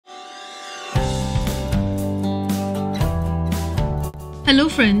Hello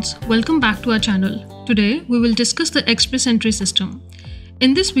friends, welcome back to our channel. Today we will discuss the Express Entry system.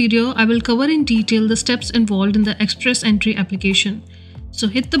 In this video, I will cover in detail the steps involved in the Express Entry application. So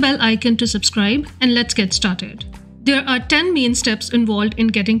hit the bell icon to subscribe and let's get started. There are 10 main steps involved in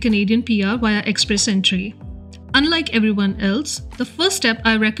getting Canadian PR via Express Entry. Unlike everyone else, the first step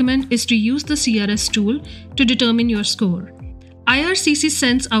I recommend is to use the CRS tool to determine your score. IRCC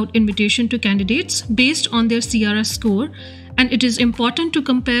sends out invitation to candidates based on their CRS score, and it is important to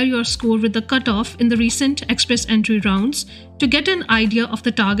compare your score with the cutoff in the recent Express Entry rounds to get an idea of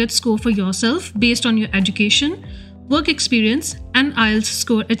the target score for yourself based on your education, work experience, and IELTS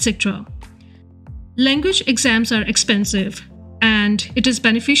score, etc. Language exams are expensive, and it is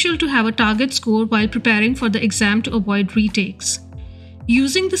beneficial to have a target score while preparing for the exam to avoid retakes.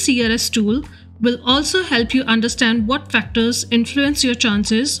 Using the CRS tool will also help you understand what factors influence your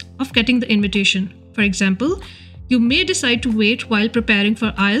chances of getting the invitation. For example, you may decide to wait while preparing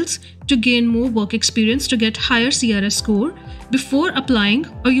for IELTS to gain more work experience to get higher CRS score before applying,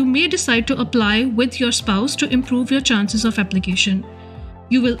 or you may decide to apply with your spouse to improve your chances of application.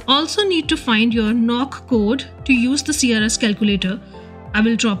 You will also need to find your NOC code to use the CRS calculator. I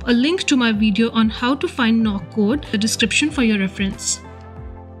will drop a link to my video on how to find NOC code in the description for your reference.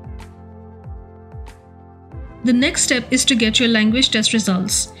 The next step is to get your language test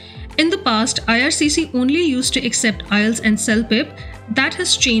results. In the past, IRCC only used to accept IELTS and CELPIP. That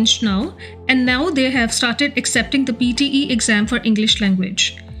has changed now, and now they have started accepting the PTE exam for English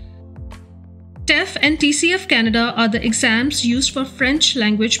language. TEF and TCF Canada are the exams used for French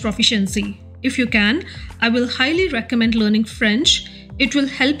language proficiency. If you can, I will highly recommend learning French. It will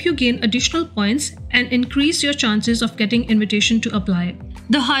help you gain additional points and increase your chances of getting invitation to apply.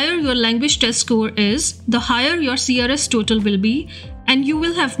 The higher your language test score is, the higher your CRS total will be, and you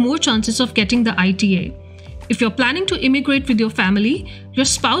will have more chances of getting the ITA. If you're planning to immigrate with your family, your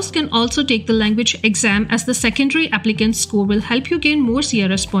spouse can also take the language exam, as the secondary applicant score will help you gain more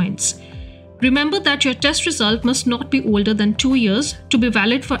CRS points. Remember that your test result must not be older than 2 years to be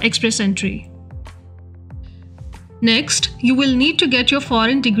valid for Express Entry. Next, you will need to get your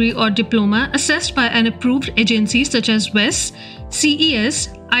foreign degree or diploma assessed by an approved agency such as WES, CES,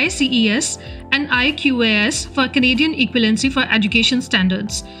 ICES, and IQAS for Canadian Equivalency for Education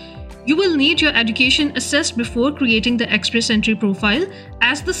Standards. You will need your education assessed before creating the Express Entry profile,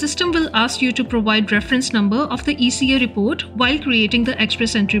 as the system will ask you to provide reference number of the ECA report while creating the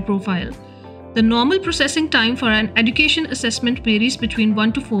Express Entry profile. The normal processing time for an education assessment varies between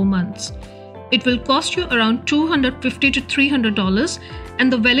 1 to 4 months. It will cost you around $250 to $300,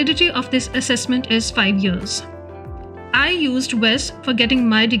 and the validity of this assessment is 5 years. I used WES for getting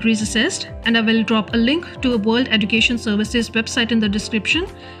my degrees assessed, and I will drop a link to a World Education Services website in the description,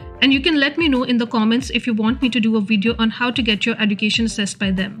 and you can let me know in the comments if you want me to do a video on how to get your education assessed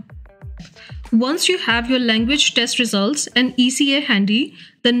by them. Once you have your language test results and ECA handy,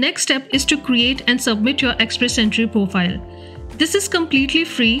 the next step is to create and submit your Express Entry profile. This is completely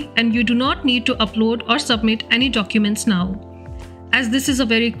free, and you do not need to upload or submit any documents now. As this is a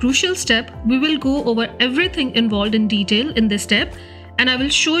very crucial step, we will go over everything involved in detail in this step, and I will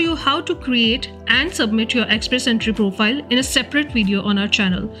show you how to create and submit your Express Entry profile in a separate video on our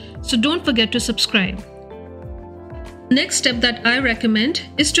channel, so don't forget to subscribe. Next step that I recommend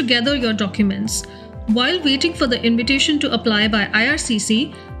is to gather your documents. While waiting for the invitation to apply by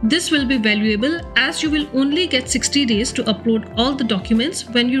IRCC, this will be valuable, as you will only get 60 days to upload all the documents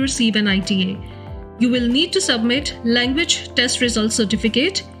when you receive an ITA. You will need to submit Language Test Result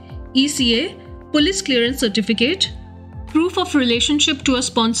Certificate, ECA, Police Clearance Certificate, Proof of Relationship to a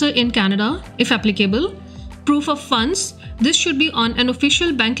sponsor in Canada, if applicable, Proof of Funds. This should be on an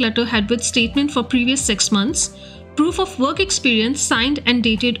official bank letterhead with statement for previous 6 months, Proof of Work Experience signed and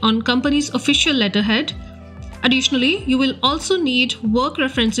dated on company's official letterhead. Additionally, you will also need work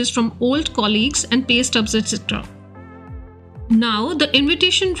references from old colleagues and pay stubs, etc. Now, the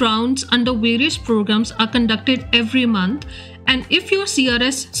invitation rounds under various programs are conducted every month, and if your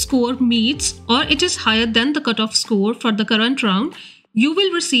CRS score meets or it is higher than the cutoff score for the current round, you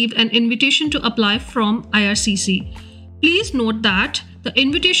will receive an invitation to apply from IRCC. Please note that the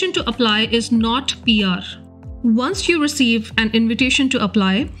invitation to apply is not PR. Once you receive an invitation to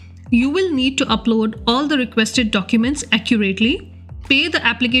apply, you will need to upload all the requested documents accurately, pay the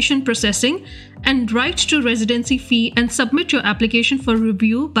application processing, and write to residency fee and submit your application for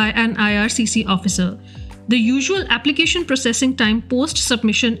review by an IRCC officer. The usual application processing time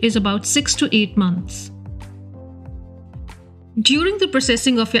post-submission is about 6 to 8 months. During the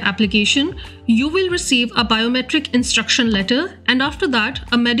processing of your application, you will receive a biometric instruction letter, and after that,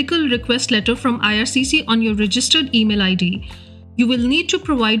 a medical request letter from IRCC on your registered email ID. You will need to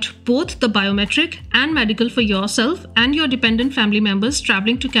provide both the biometric and medical for yourself and your dependent family members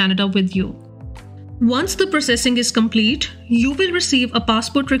traveling to Canada with you. Once the processing is complete, you will receive a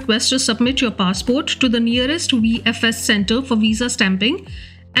passport request to submit your passport to the nearest VFS center for visa stamping,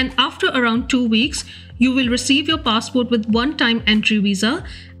 and after around 2 weeks, you will receive your passport with one-time entry visa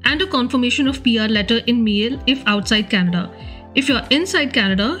and a confirmation of PR letter in mail if outside Canada. If you're inside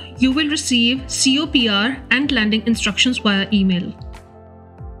Canada, you will receive COPR and landing instructions via email.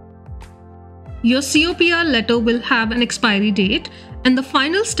 Your COPR letter will have an expiry date, and the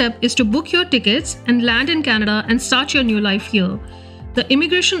final step is to book your tickets and land in Canada and start your new life here. The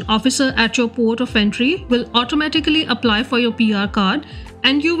immigration officer at your port of entry will automatically apply for your PR card,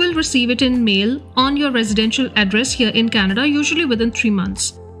 and you will receive it in mail on your residential address here in Canada, usually within 3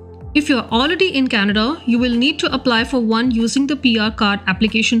 months. If you're already in Canada, you will need to apply for one using the PR card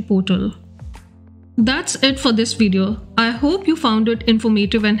application portal. That's it for this video. I hope you found it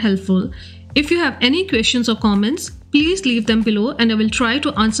informative and helpful. If you have any questions or comments, please leave them below and I will try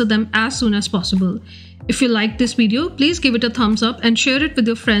to answer them as soon as possible. If you liked this video, please give it a thumbs up and share it with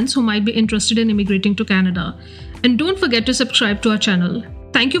your friends who might be interested in immigrating to Canada. And don't forget to subscribe to our channel.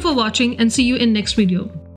 Thank you for watching and see you in next video.